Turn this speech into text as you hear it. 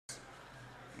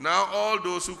Now all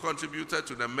those who contributed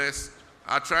to the mess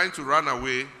are trying to run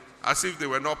away as if they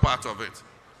were not part of it.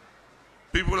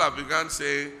 People have begun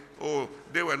saying, oh,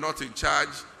 they were not in charge,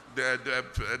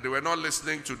 they were not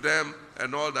listening to them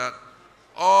and all that.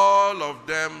 All of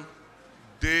them,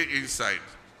 they inside.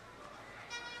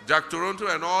 Jack Toronto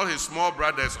and all his small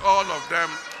brothers, all of them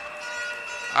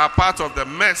are part of the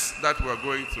mess that we're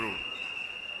going through.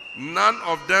 None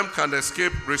of them can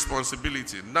escape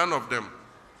responsibility, none of them.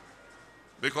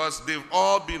 Because they've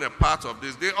all been a part of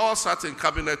this. They all sat in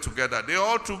cabinet together. They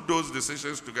all took those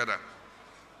decisions together.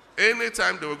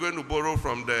 Anytime they were going to borrow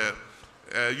from the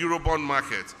Eurobond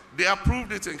market, they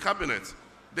approved it in cabinet.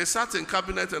 They sat in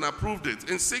cabinet and approved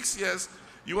it. In 6 years,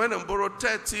 you went and borrowed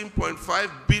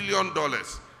 $13.5 billion,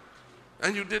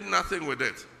 and you did nothing with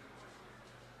it.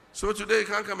 So today you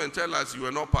can't come and tell us you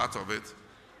were not part of it.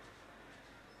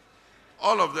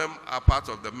 All of them are part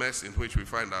of the mess in which we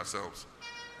find ourselves.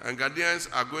 And Ghanaians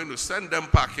are going to send them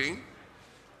packing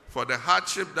for the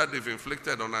hardship that they've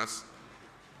inflicted on us,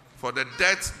 for the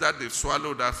debt that they've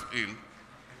swallowed us in,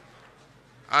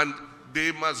 and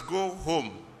they must go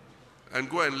home and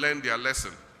go and learn their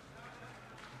lesson.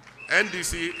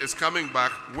 NDC is coming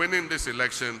back, winning this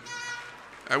election,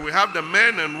 and we have the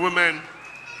men and women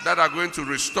that are going to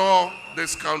restore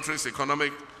this country's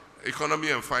economy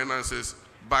and finances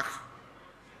back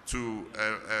to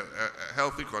a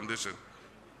healthy condition.